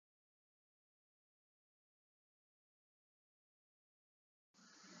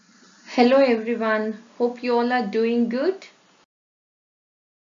Hello everyone, hope you all are doing good.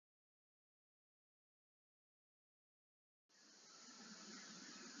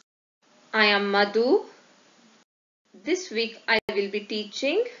 I am Madhu. This week I will be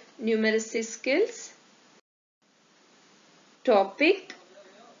teaching numeracy skills. Topic: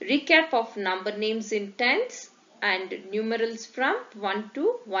 recap of number names in tens and numerals from 1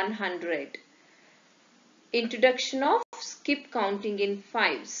 to 100. Introduction of skip counting in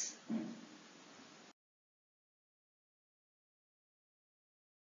fives.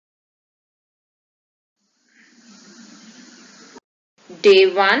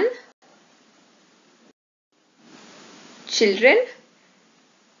 Day 1. Children,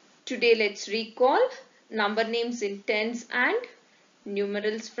 today let's recall number names in tens and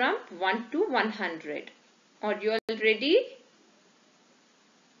numerals from 1 to 100. Are you all ready?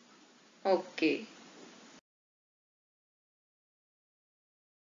 Okay.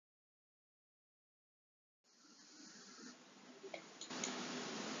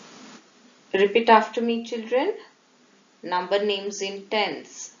 Repeat after me, children. Number names in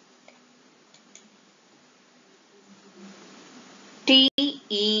tens.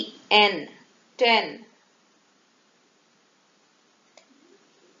 T-E-N, ten.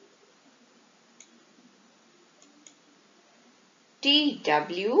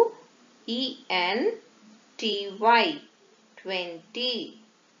 T-W-E-N-T-Y, 20.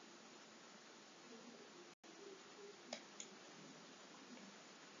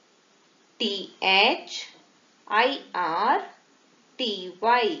 T-H-I-R-T-Y,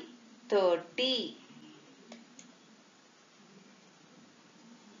 30.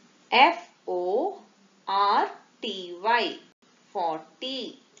 F-O-R-T-Y,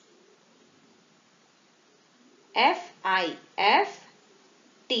 40. F-I-F-T-Y,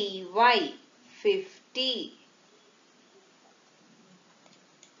 50.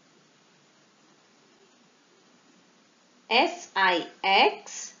 S-I-X-T-Y,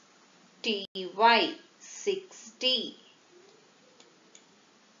 60.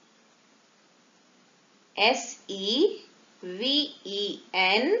 S-E-V-E-N-T-Y,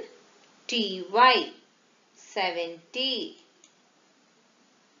 70.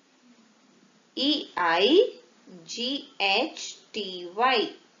 E-I-G-H-T-Y,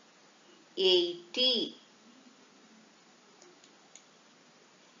 80.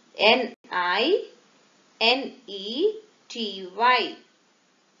 N-I-N-E-T-Y,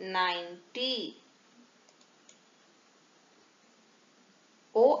 90.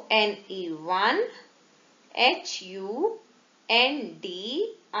 O-N-E-1, H-U-N-D-R-E-D,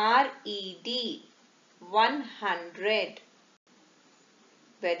 100.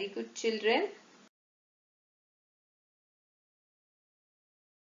 Very good, children.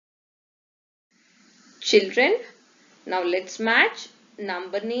 Children, now let's match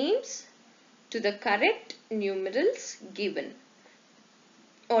number names to the correct numerals given.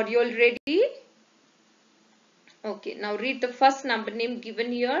 Are you all ready? Okay, now read the first number name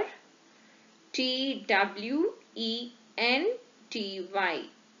given here. T-W-E-N-T-Y,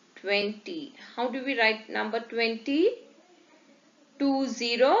 20. How do we write number 20?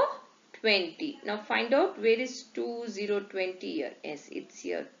 2020. Now find out where is 2020 here. Yes, it's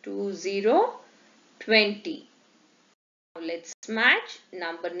here. 2020. Now let's match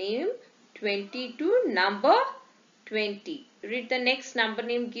number name 20 to number 20. Read the next number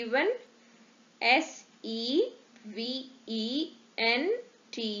name given. S-E-V-E-N-T-Y,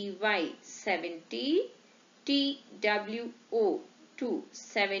 70. T-W-O, 2,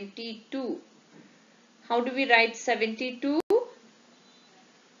 72. How do we write 72?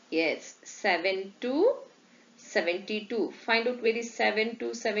 Yes, 7 to 72. Find out where is 7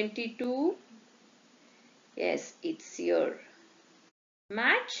 to 72. Yes, it's here.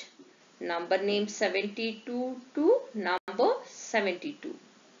 Match number name 72 to number 72.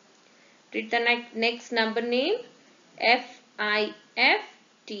 Read the next number name. F-I-F-T-Y,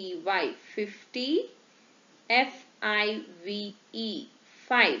 50. F-I-V-E,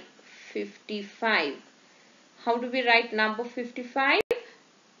 5, 55. How do we write number 55?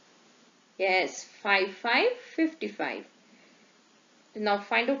 Yes, 55, 55. Now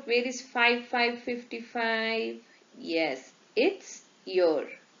find out where is 55, 55. Yes, it's here.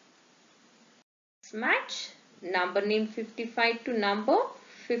 Let's match number name 55 to number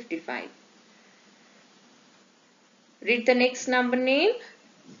 55. Read the next number name.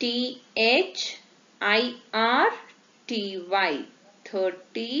 T-H-I-R-T-Y,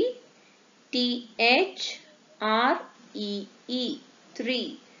 30. T-H-R-E-E,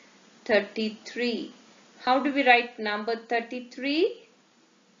 3, 33. How do we write number 33?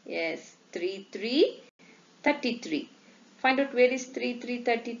 Yes, 33, 33. Find out where is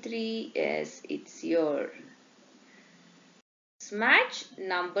 3333. Yes, it's here. Match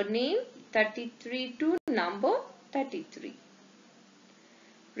number name 33 to number 33.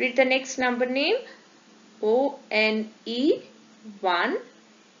 Read the next number name. ONE 1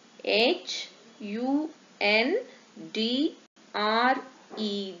 HUNDRED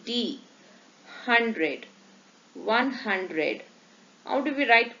 100. 100. How do we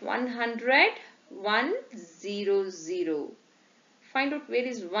write 100? 100. Find out where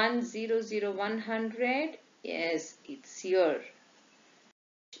is 100, 100. Yes, it's here.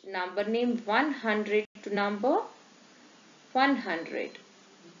 Number name 100 to number 100.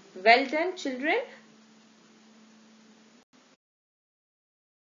 Well done, children.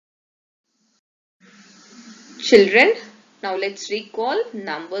 Children, now let's recall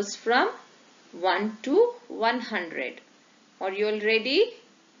numbers from 1 to 100. Are you all ready?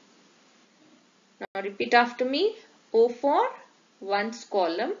 Now repeat after me. O for ones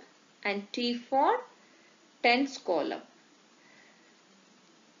column and T for tens column.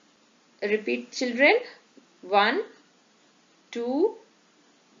 Repeat, children. 1, 2,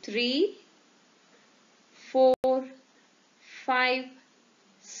 3, 4, 5,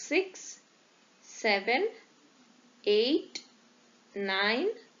 6, 7, 8, 9,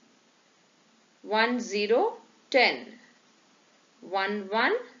 1, 0, 10, 1,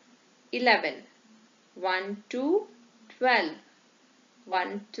 1, 11, 1, 2, 12,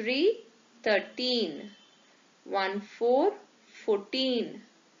 1, 3, 13, 1, 4, 14,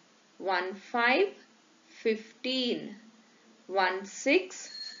 1, 5, 15, 1, 6,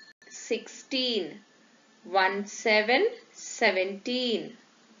 16, 1, 7, 17,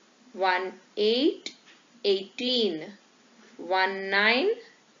 1, 8, 18, 1, 9,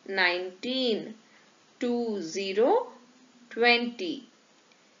 19, 2, 0, 20,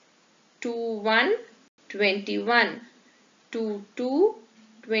 2, 1, 21, 2, 2,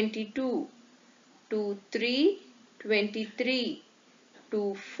 22, 2, 3, 23,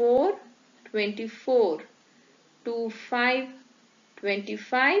 2, 4, 24, 2, 5,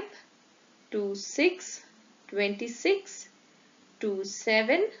 25, 2, 6, 26, 2,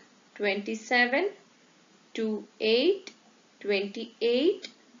 7, 27, 2, 8, 28,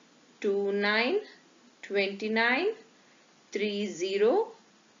 2, 9, 29, 3, 0,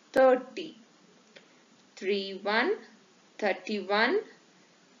 30, 3, 1, 31,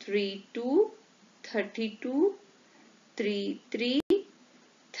 3, 2, 32, 3, 3,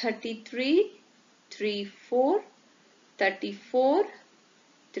 33, 3, 4, 34,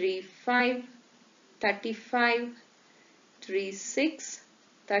 3, 5, 35, 3, 6,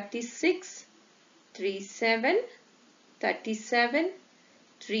 36, 3, 7, 37,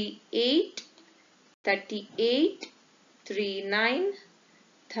 3, 8, 38, 3, 9,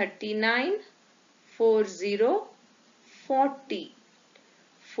 39, 4, 0, 40,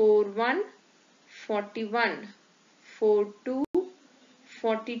 4, 1, 41, 4, 2,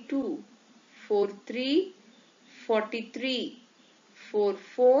 42, 4, 3, 43, 4,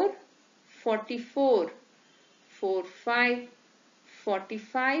 4, 44, 4, 5,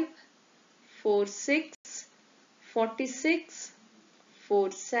 45, 4, 6, 46,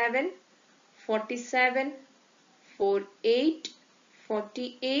 4, 7, 47, 4, 8,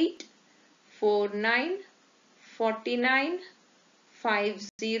 48, 4, 9, 49, 5,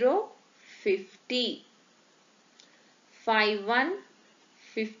 0, 50, 5, 1,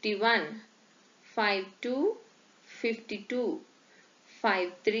 51, 5, 2, 52,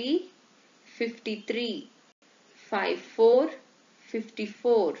 5, 3, 53, 5, 4,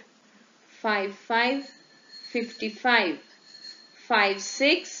 54, 5, 5, 55, 5,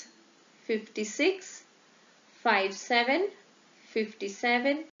 6, 56, 5, 7,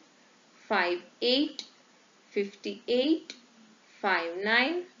 57, 5, 8, 58, 5,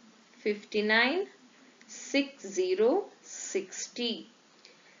 9, 59, 6, 0, 60,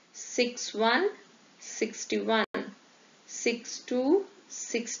 6, 1, 61, 6, 2,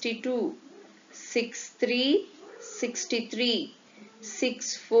 62, 6, 3, 63,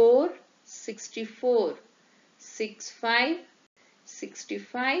 6, 4, 64, 6, 5,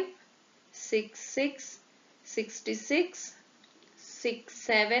 65, 6, 6, 66, 6,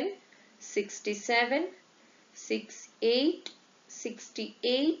 7, 67, 6, 8,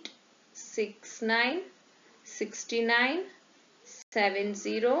 68, 6, 9, 69, 7,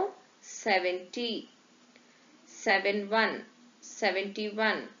 0, 70, 7, 1,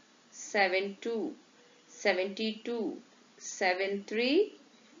 71, 7, 2, 72, 7, 3,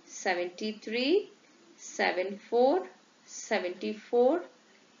 73, 7, 4, 74,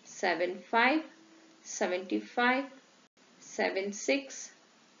 7, 5, 75, 7, 6,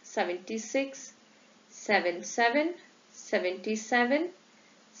 76, 7, 7, 77,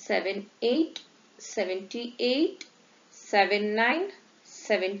 78, 78, 79,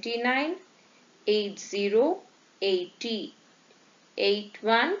 79, 80, 80,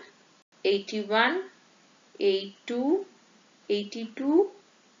 81, 81, 82, 82,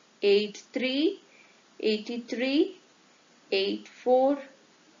 83, 83, 84,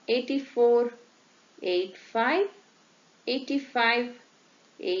 84, 85, 85,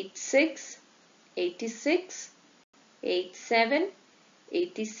 86, 86, 87,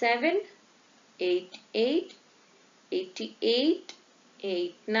 87, 88, 88,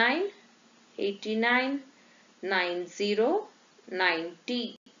 89, 89, 90,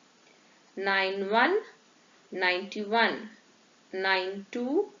 90, 91, 91,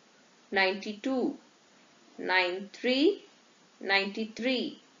 92, 92, 93,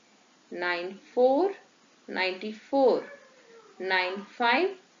 93, 94, 94, 95,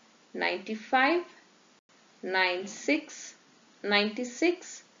 95, 96,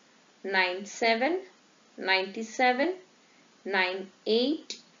 96, 97, 97,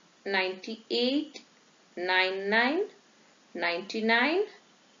 98, 98, 99, 99,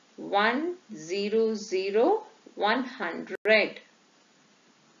 100, 100.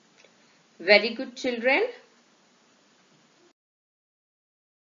 Very good, children.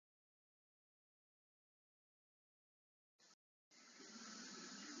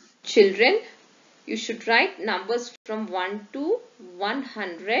 Children, you should write numbers from 1 to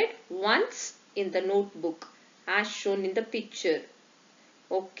 100 once in the notebook as shown in the picture.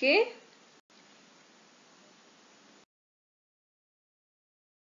 Okay?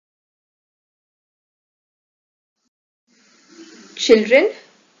 Children,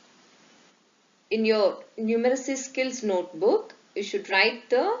 in your numeracy skills notebook, you should write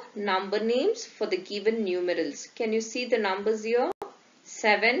the number names for the given numerals. Can you see the numbers here?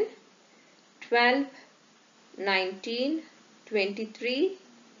 7, 12, 19, 23,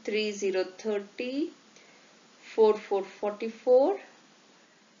 30, 30, 44, 44,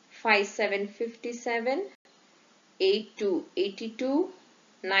 57, 57, 82, 82,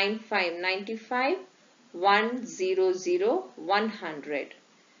 95, 95, 100, 100.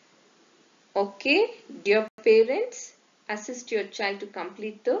 Okay, dear parents, assist your child to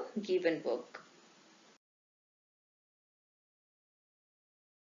complete the given work.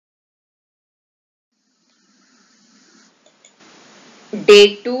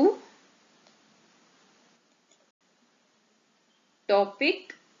 Day 2,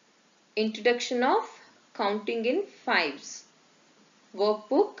 topic, Introduction of Counting in Fives.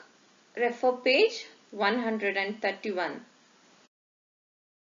 Workbook, refer page 131.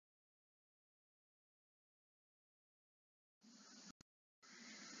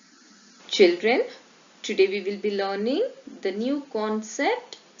 Children, today we will be learning the new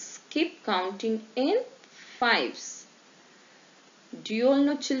concept, skip counting in fives. Do you all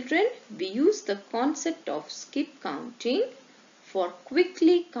know, children, we use the concept of skip counting for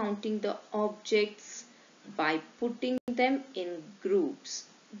quickly counting the objects by putting them in groups.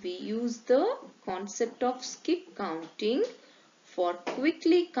 We use the concept of skip counting for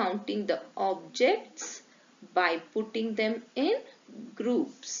quickly counting the objects by putting them in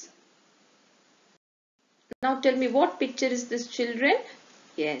groups. Now tell me, what picture is this, children?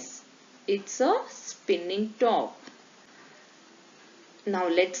 Yes, it's a spinning top. Now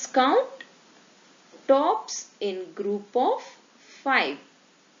let's count tops in group of 5.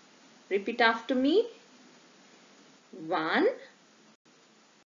 Repeat after me. 1,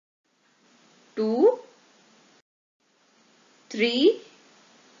 2, 3,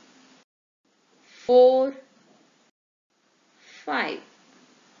 4, 5.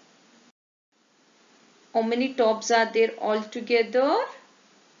 How many tops are there altogether?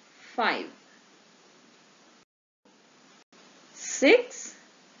 5. 6,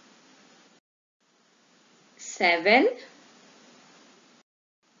 7,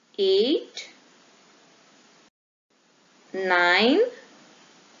 8, 9,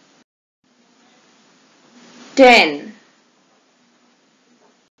 10.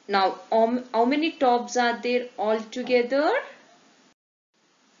 Now, how many tops are there altogether?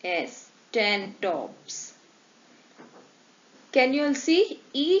 Yes, 10 tops. Can you all see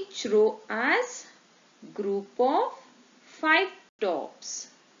each row as group of 5 tops?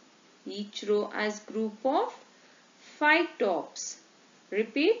 Each row as group of 5 tops.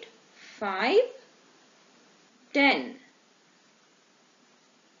 Repeat, 5, 10.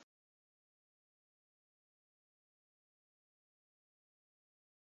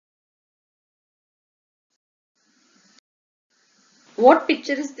 What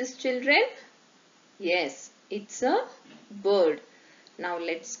picture is this, children? Yes, it's a bird. Now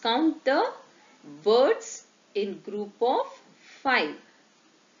let's count the birds in group of 5.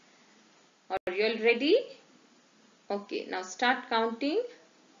 Are you all ready? Okay, now start counting.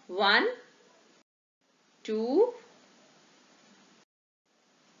 1, 2,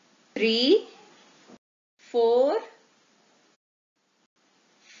 3, 4,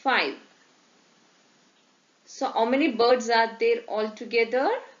 5. So how many birds are there altogether?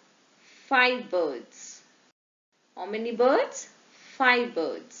 5 birds. How many birds? 5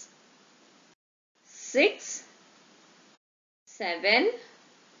 birds. 6, 7,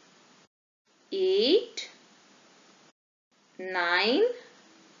 8, 9,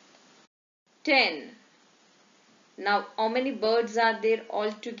 10. Now how many birds are there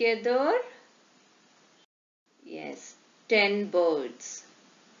altogether? Yes, 10 birds.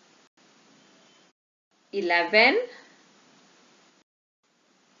 11,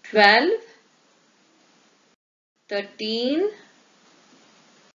 12, 13,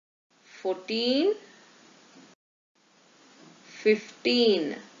 14,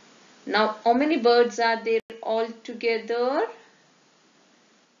 15. Now how many birds are there altogether?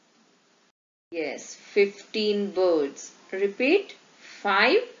 Yes, 15 birds. Repeat.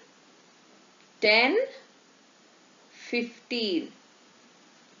 5, 10, 15.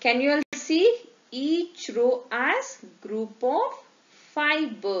 Can you all see? Each row has group of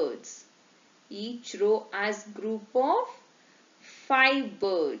 5 birds. Each row has group of 5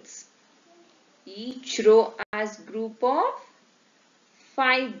 birds. Each row has group of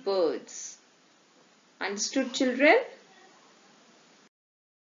 5 birds. Understood, children?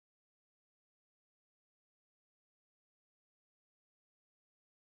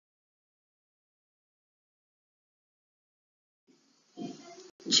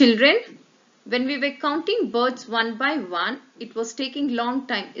 Children, when we were counting birds one by one, it was taking long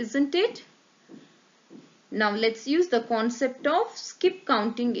time, isn't it? Now let's use the concept of skip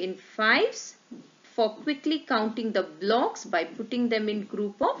counting in fives for quickly counting the blocks by putting them in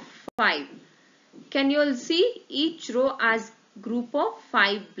group of 5. Can you all see? Each row has group of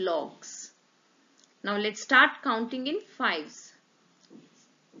 5 blocks. Now let's start counting in fives.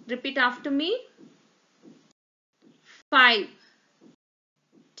 Repeat after me. 5,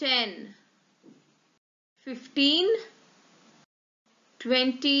 10, 15,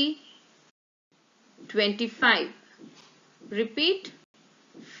 20, 25. Repeat.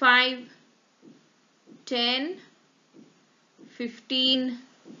 5, 10, 15,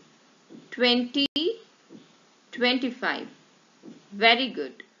 20, 25. Very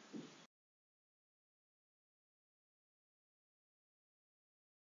good.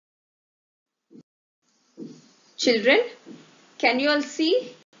 Children, can you all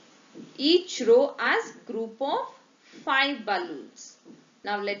see? Each row has group of 5 balloons.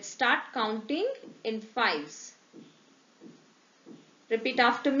 Now let's start counting in fives. Repeat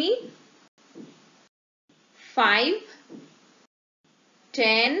after me. 5,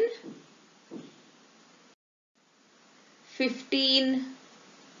 10, 15,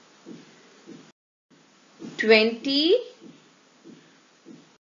 20,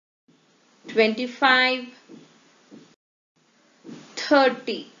 25,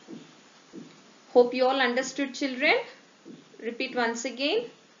 30. Hope you all understood, children. Repeat once again.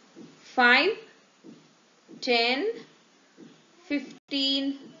 5, 10,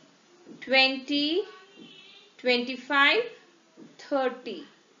 15, 20, 25, 30.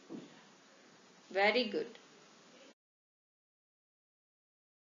 Very good.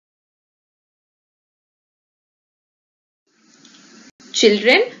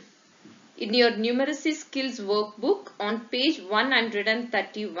 Children, in your numeracy skills workbook on page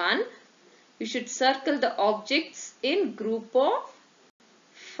 131, you should circle the objects in group of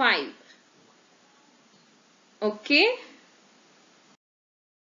 5. Okay?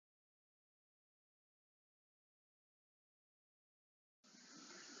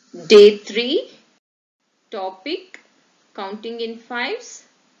 Day 3, topic counting in fives,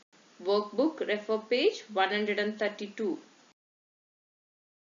 workbook, refer page 132.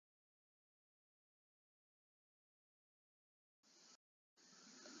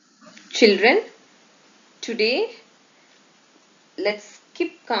 Children, today let's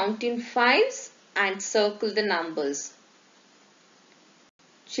keep counting fives and circle the numbers.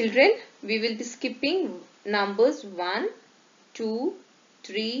 Children, we will be skipping numbers 1, 2,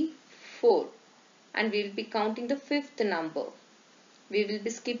 3, 4 and we will be counting the 5th number. We will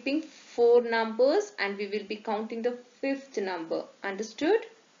be skipping 4 numbers and we will be counting the 5th number. Understood?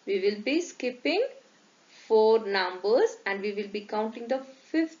 We will be skipping 4 numbers and we will be counting the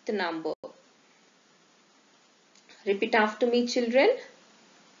 5th number. Repeat after me, children.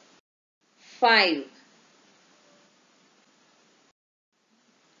 5,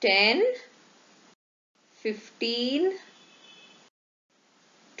 10, 15,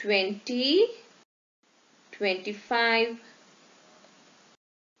 20, 25,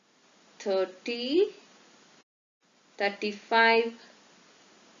 30, 35,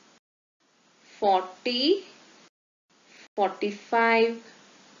 40, 45,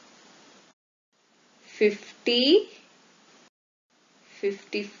 50,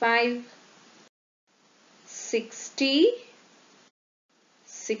 55, 60,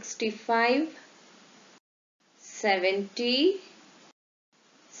 65, 70,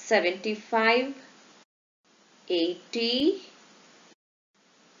 75, 80,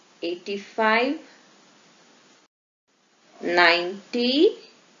 85, 90,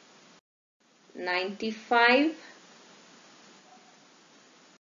 95,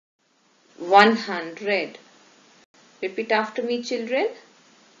 100. Repeat after me, children.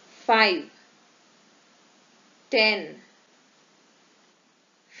 5, 10,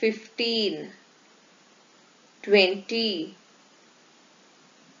 15, 20,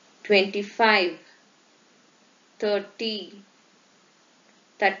 25, 30,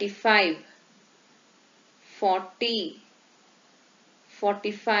 35, 40,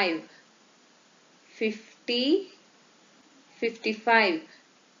 45, 50, 55,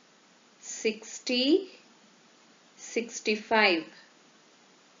 60, 65,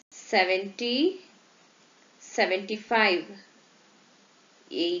 70, 75,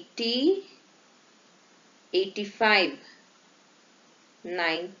 80, 85,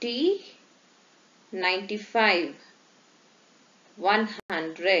 90, 95,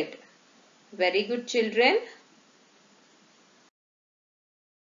 100. Very good, children.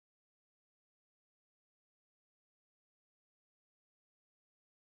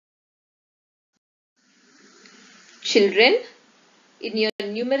 Children, in your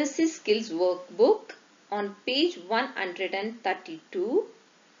numeracy skills workbook on page 132,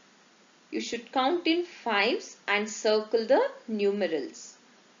 you should count in fives and circle the numerals.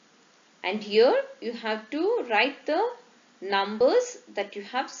 And here you have to write the numbers that you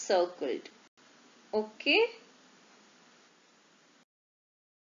have circled. Okay.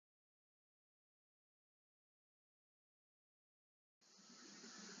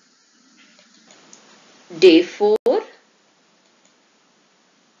 Day 4.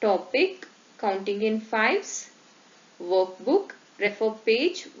 Topic counting in fives. Workbook. Refer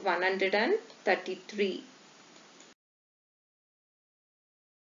page 133.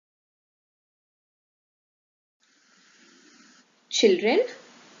 Children,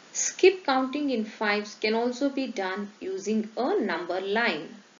 skip counting in fives can also be done using a number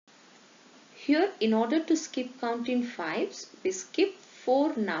line. Here, in order to skip count in fives, we skip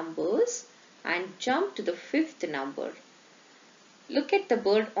 4 numbers and jump to the 5th number. Look at the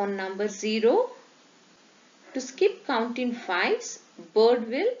bird on number 0. To skip count in fives, bird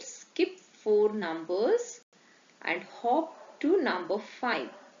will skip 4 numbers and hop to number 5.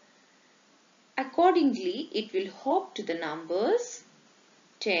 Accordingly, it will hop to the numbers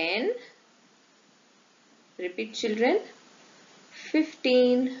 10, repeat children,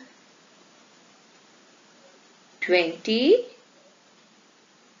 15, 20,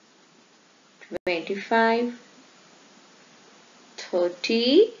 25,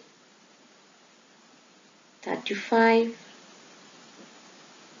 30, 35,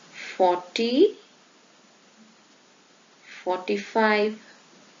 40, 45,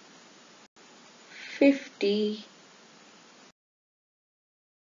 50,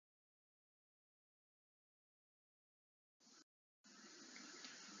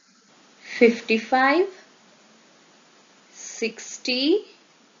 55, 60,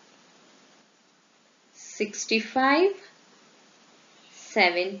 65,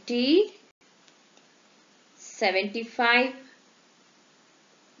 70, 75,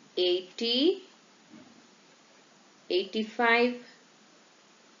 80, 85,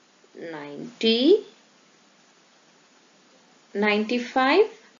 90, 95,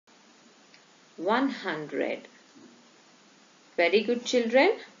 100. Very good,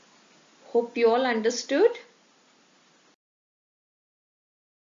 children. Hope you all understood.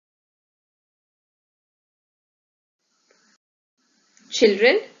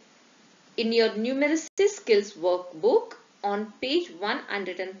 Children, in your numeracy skills workbook on page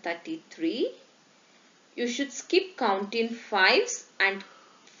 133, you should skip count in fives and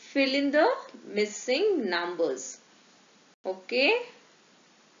fill in the missing numbers. Okay.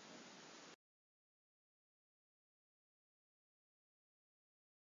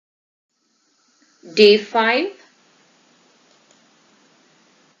 Day 5.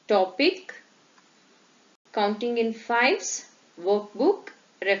 Topic counting in fives. Workbook.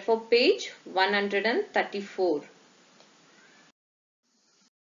 Refer page 134.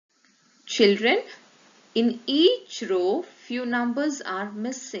 Children, In each row, few numbers are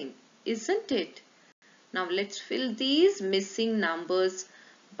missing, isn't it? Now let's fill these missing numbers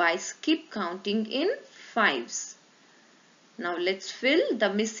by skip counting in fives. Now let's fill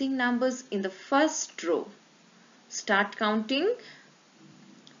the missing numbers in the first row. Start counting.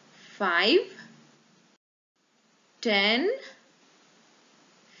 5, 10,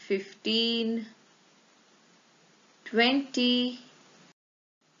 15, 20,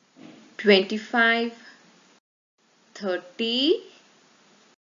 25, 30,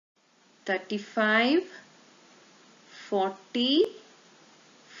 35, 40,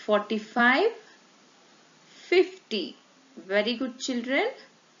 45, 50. Very good, children.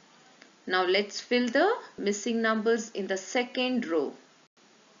 Now let's fill the missing numbers in the second row.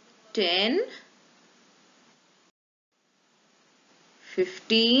 10,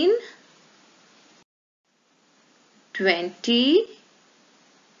 15, 20,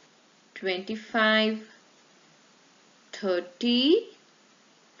 25, 30,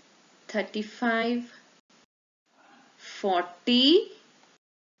 35, 40,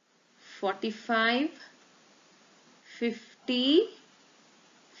 45, 50,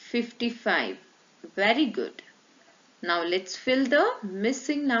 55. Very good. Now let's fill the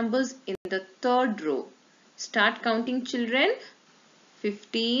missing numbers in the third row. Start counting, children.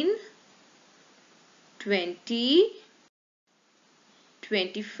 15, 20,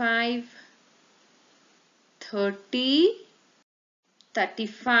 25, 30,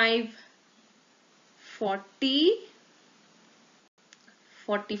 35, 40,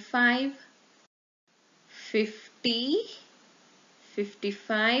 45, 50,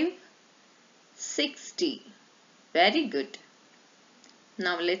 55, 60. Very good.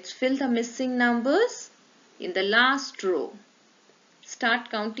 Now let's fill the missing numbers in the last row. Start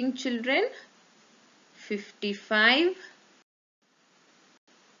counting, children. 55,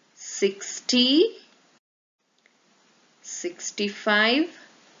 60, 65,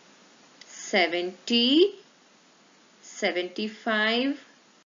 70, 75,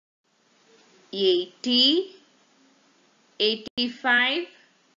 80, 85,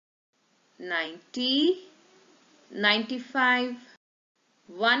 90, 95,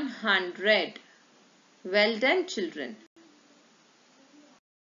 100. Well done, children.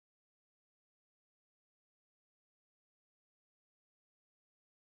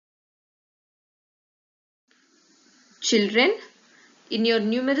 Children, in your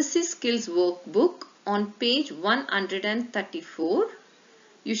numeracy skills workbook on page 134,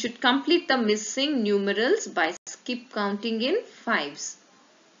 you should complete the missing numerals by skip counting in fives.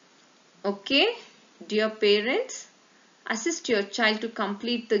 Okay, dear parents, assist your child to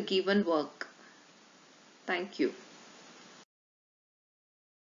complete the given work. Thank you.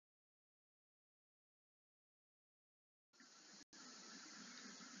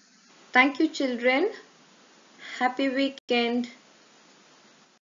 Thank you, children. Happy weekend.